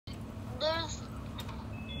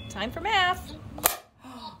Time for math.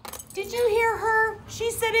 Did you hear her?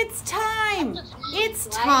 She said it's time. It's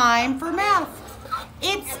time for math.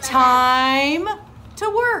 It's time to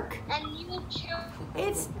work.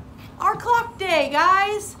 It's our clock day,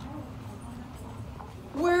 guys.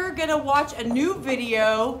 We're gonna watch a new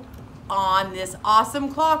video on this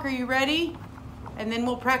awesome clock. Are you ready? And then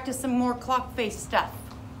we'll practice some more clock face stuff.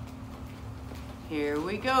 Here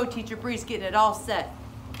we go. Teacher Bree's getting it all set.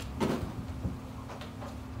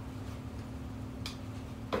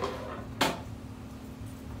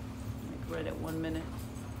 Right at 1 minute.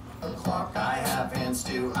 A clock, I have hands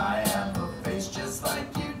too, I have a face just like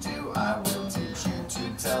you do. I will teach you to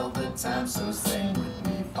tell the time, so sing with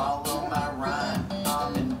me, follow my rhyme.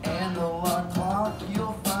 I'm an analog clock,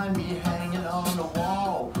 you'll find me hanging on the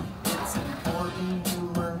wall. It's important to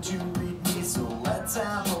learn to read me, so let's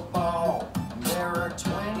have a ball. There are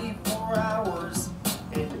 24 hours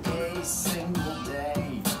in a single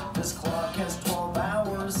day. This clock has 12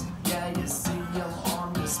 hours, yeah, you see them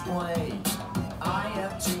on display. I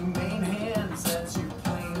have two main hands, as you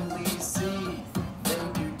plainly see. They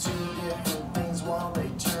do two different things while they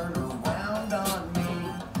turn around on me.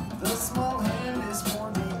 The small hand is for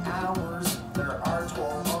the hours, there are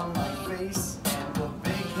 12 on my face. And the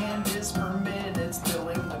big hand is for minutes,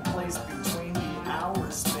 filling the place between the hour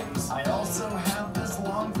space. I also have this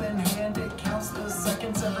long thin hand, it counts the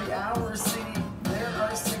seconds every hour. See, there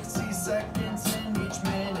are 60 seconds in each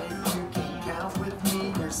minute, you can count with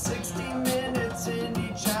me. There's 60 minutes in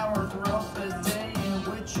each hour throughout the day in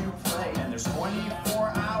which you play. And there's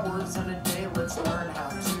 24 hours in a day, let's learn how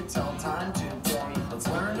to tell time today. Let's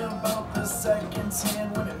learn about the seconds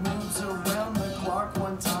hand when it moves around the clock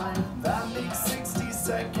one time. That makes 60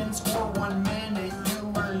 seconds for 1 minute, you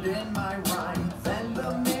learned in my rhyme. Then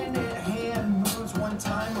the minute hand moves one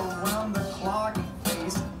time around the clock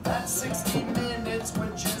face. That's 60 minutes,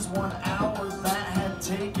 which is 1 hour that had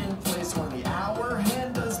taken place. When the hour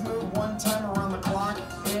hand does move one time around the clock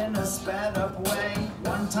in a sped up way,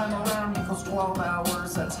 one time around equals 12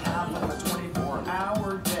 hours, that's half of a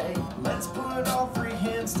 24-hour day. Let's put all three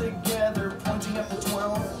hands together, pointing at the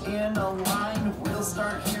 12 in a line. We'll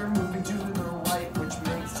start here, moving to the right, which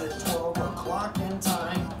makes it 12 o'clock in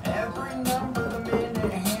time. Every number the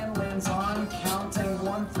minute hand lands on, counting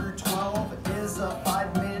 1 through 12 is a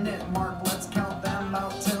 5-minute mark. Let's count them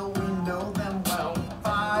out till we know them well.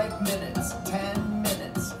 5 minutes, 10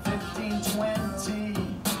 minutes, 15, 20,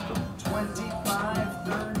 25,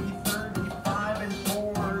 30, 35, and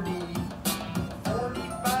 40,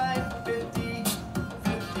 45, 50,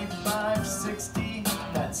 55, 60.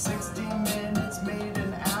 That's 60 minutes made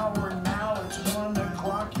an hour. Now it's 1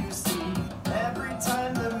 o'clock, you see. Every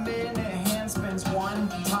time the minute hand spins one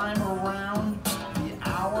time around, the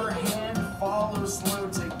hour hand follows slow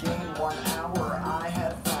to gain 1 hour, I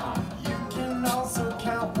have found. You can also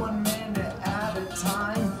count 1 minute at a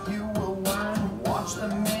time. You will learn. Watch the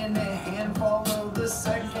minute hand follow the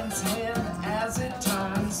seconds hand as it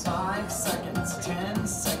turns. 5 seconds, 10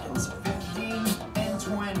 seconds, 15 and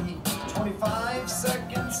 20, 25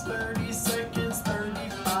 seconds, 30 seconds,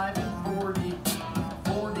 35 and 40,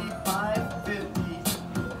 45, 50,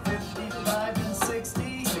 55 and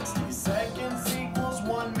 60. 60 seconds equals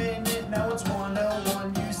 1 minute. Now it's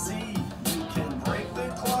 1:01, you see. You can break the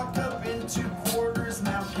clock up into quarters.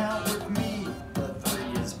 Now count with me. The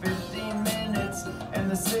 3 is 15 minutes, and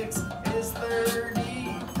the 6 is 30.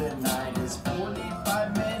 The 9 is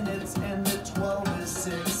 45 minutes, and the 12 is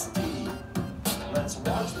 60. Let's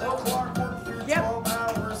watch the clock work through 12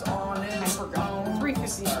 hours on its own.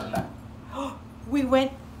 3:50. We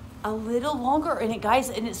went a little longer in it, guys,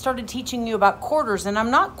 and it started teaching you about quarters. And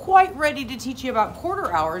I'm not quite ready to teach you about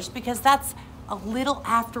quarter hours because that's a little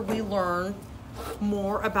after we learn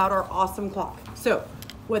more about our awesome clock. So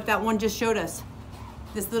what that one just showed us,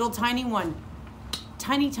 this little tiny one,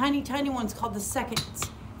 tiny one's called the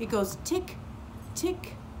seconds. It goes tick,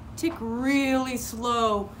 tick, tick really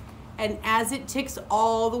slow. And as it ticks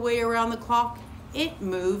all the way around the clock, it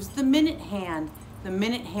moves the minute hand. The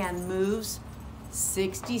minute hand moves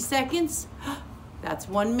 60 seconds, that's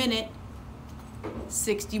 1 minute.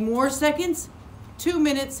 60 more seconds, 2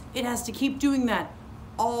 minutes. It has to keep doing that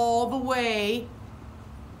all the way.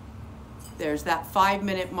 There's that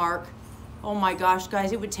 5-minute mark. Oh my gosh,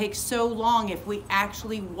 guys, it would take so long if we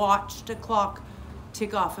actually watched a clock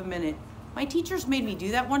tick off a minute. My teachers made me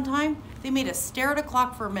do that one time. They made us stare at a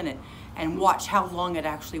clock for a minute and watch how long it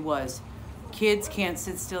actually was. Kids can't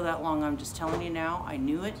sit still that long, I'm just telling you now. I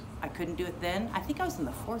knew it. I couldn't do it then. I think I was in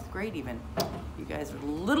the 4th grade even. You guys are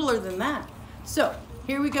littler than that. So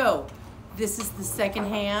here we go. This is the second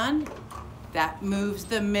hand. That moves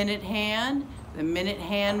the minute hand. The minute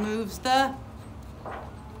hand moves the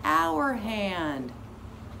hour hand.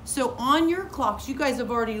 So on your clocks, you guys have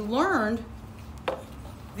already learned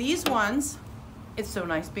these ones. It's so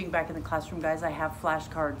nice being back in the classroom, guys. I have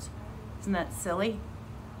flashcards. Isn't that silly?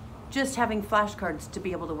 Just having flashcards to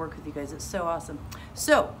be able to work with you guys. It's so awesome.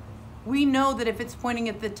 So we know that if it's pointing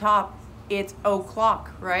at the top, it's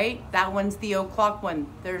o'clock, right? That one's the o'clock one.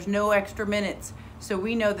 There's no extra minutes. So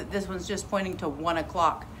we know that this one's just pointing to 1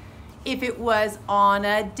 o'clock. If it was on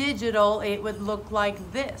a digital, it would look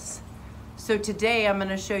like this. So today I'm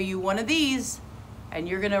gonna show you one of these, and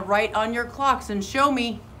you're gonna write on your clocks and show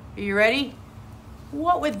me. Are you ready?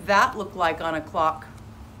 What would that look like on a clock?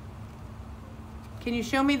 Can you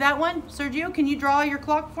show me that one? Sergio, can you draw your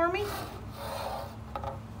clock for me?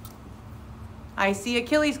 I see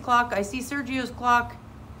Achilles' clock. I see Sergio's clock.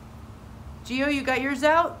 Gio, you got yours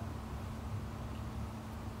out?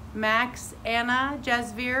 Max, Anna,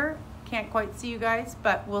 Jasvir. Can't quite see you guys,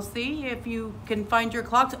 but we'll see if you can find your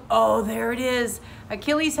clocks. Oh, there it is.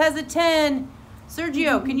 Achilles has a 10.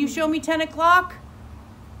 Sergio, can you show me 10 o'clock?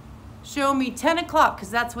 Show me 10 o'clock,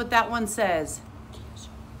 because that's what that one says.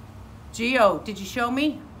 Gio, did you show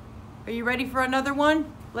me? Are you ready for another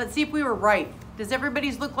one? Let's see if we were right. Does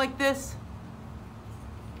everybody's look like this?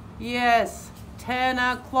 Yes, 10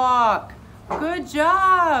 o'clock. Good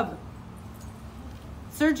job.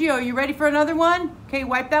 Sergio, are you ready for another one? Okay,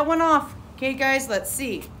 wipe that one off. Okay, guys, let's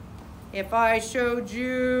see. If I showed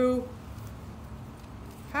you,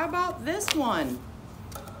 how about this one?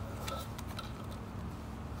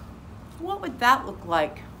 What would that look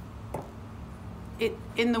like?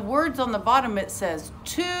 In the words on the bottom, it says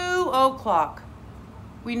 2 o'clock.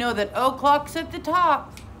 We know that o'clock's at the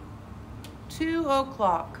top. 2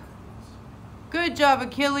 o'clock. Good job,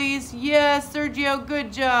 Achilles. Yes, Sergio,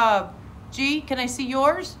 good job. G, can I see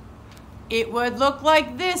yours? It would look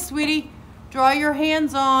like this, sweetie. Draw your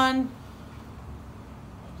hands on.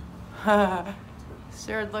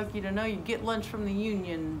 Sarah'd like you to know you get lunch from the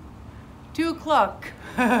union. 2 o'clock.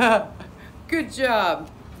 Good job.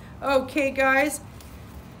 Okay, guys.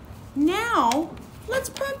 Now, let's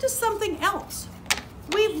practice something else.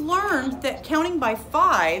 We've learned that counting by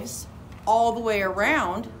fives all the way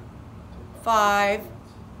around, 5,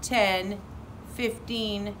 10,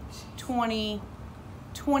 15, 20,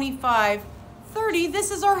 25, 30, this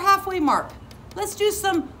is our halfway mark. Let's do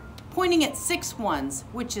some pointing at 6 ones,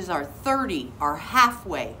 which is our 30, our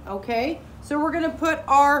halfway, okay? So we're gonna put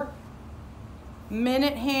our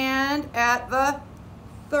minute hand at the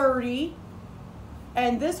 30,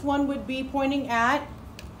 and this one would be pointing at,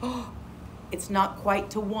 it's not quite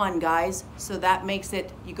to 1, guys, so that makes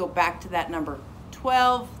it, you go back to that number,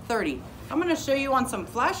 12, 30. I'm gonna show you on some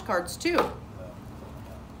flashcards too.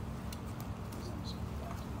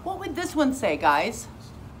 What would this one say, guys?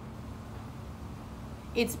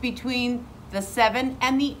 It's between the 7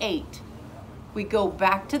 and the 8. We go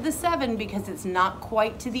back to the 7 because it's not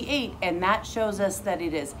quite to the 8, and that shows us that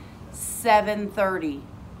it is 7:30.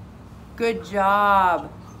 Good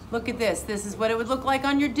job. Look at this. This is what it would look like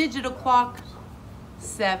on your digital clock.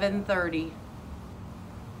 7:30.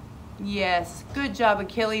 Yes, good job,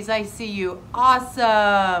 Achilles. I see you.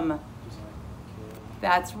 Awesome.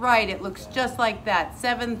 That's right. It looks just like that.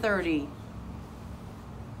 7:30.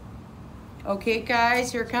 Okay,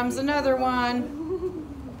 guys, here comes another one.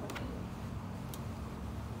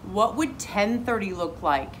 What would 10:30 look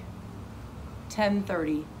like?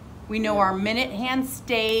 10:30. We know our minute hand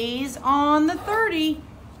stays on the 30,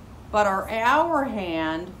 but our hour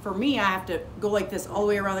hand, for me, I have to go like this all the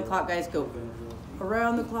way around the clock, guys. Go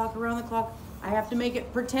around the clock, around the clock. I have to make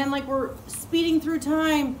it pretend like we're speeding through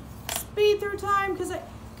time. Speed through time, because I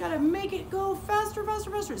gotta make it go faster,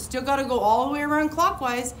 faster, faster. It's still gotta go all the way around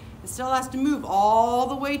clockwise. It still has to move all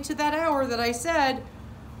the way to that hour that I said.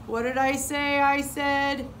 What did I say? I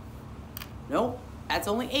said, nope, that's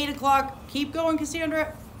only 8 o'clock. Keep going,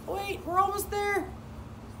 Cassandra. Wait, we're almost there.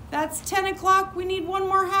 That's 10 o'clock. We need one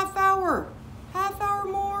more half hour. Half hour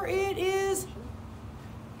more. It is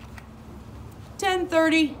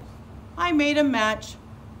 10:30. I made a match.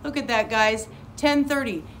 Look at that, guys.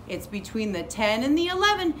 10:30. It's between the 10 and the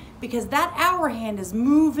 11 because that hour hand is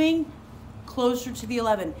moving closer to the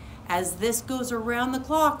 11. As this goes around the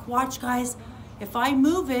clock, watch, guys. If I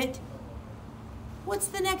move it, what's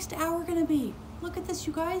the next hour gonna be? Look at this,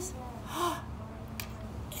 you guys.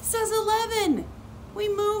 It says 11. We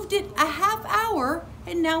moved it a half hour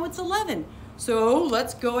and now it's 11. So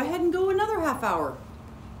let's go ahead and go another half hour.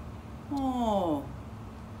 Oh,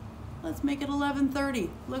 let's make it 11:30.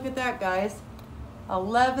 Look at that, guys.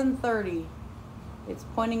 11:30. It's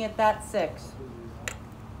pointing at that 6.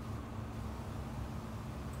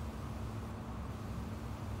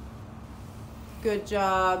 Good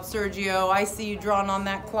job, Sergio. I see you drawn on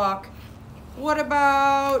that clock. What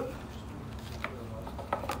about,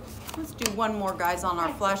 let's do one more, guys, on our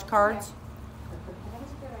flashcards.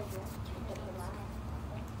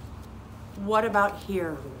 What about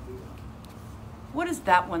here? What does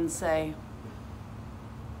that one say?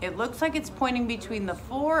 It looks like it's pointing between the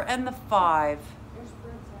 4 and the 5.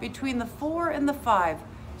 Between the 4 and the 5.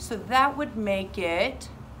 So that would make it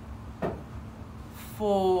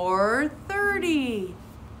 4:30.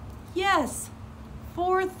 Yes,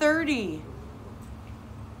 4:30.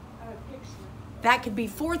 That could be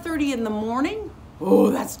 4:30 in the morning. Oh,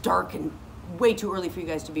 that's dark and way too early for you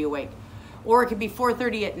guys to be awake. Or it could be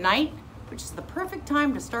 4:30 at night, which is the perfect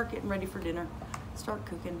time to start getting ready for dinner. Start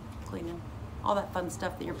cooking, cleaning, all that fun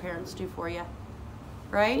stuff that your parents do for you,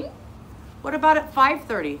 right? What about at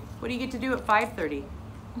 5:30? What do you get to do at 5:30?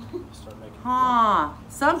 Start making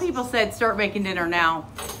Some people said start making dinner now.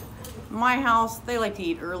 My house, they like to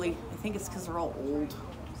eat early. I think it's because they're all old.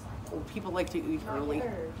 Old people like to eat early.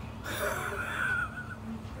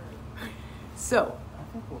 So, I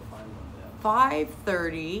think we'll find one then.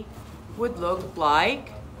 5:30 would look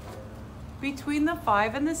like between the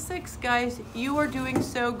 5 and the 6, guys. You are doing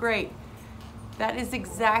so great. That is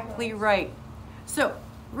exactly right. So,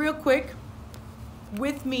 real quick,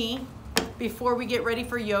 with me, before we get ready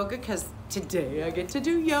for yoga, because today I get to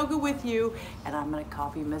do yoga with you, and I'm gonna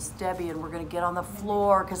copy Miss Debbie, and we're gonna get on the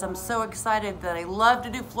floor, because I'm so excited that I love to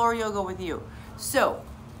do floor yoga with you. So,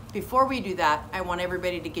 before we do that, I want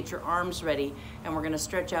everybody to get your arms ready, and we're gonna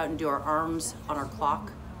stretch out and do our arms on our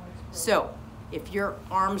clock. So, if your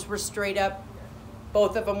arms were straight up,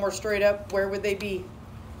 both of them were straight up, where would they be?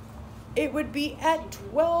 It would be at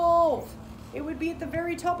 12. It would be at the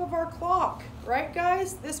very top of our clock, right,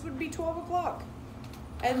 guys? This would be 12 o'clock.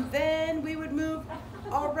 And then we would move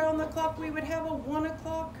around the clock. We would have a 1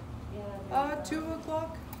 o'clock, 2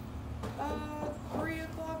 o'clock, 3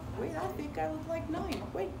 o'clock. Wait, I think I look like 9.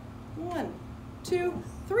 Wait, 1, 2,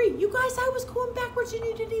 3. You guys, I was going backwards and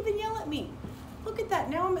you didn't even yell at me. Look at that.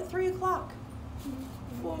 Now I'm at 3 o'clock.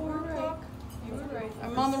 4 o'clock. You were right.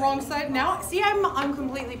 I'm on the wrong side now. See, I'm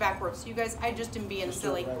completely backwards. You guys, I just am being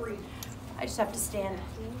silly. I just have to stand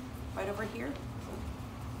right over here.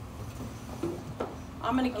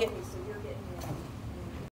 I'm gonna get. Okay, so you're getting in.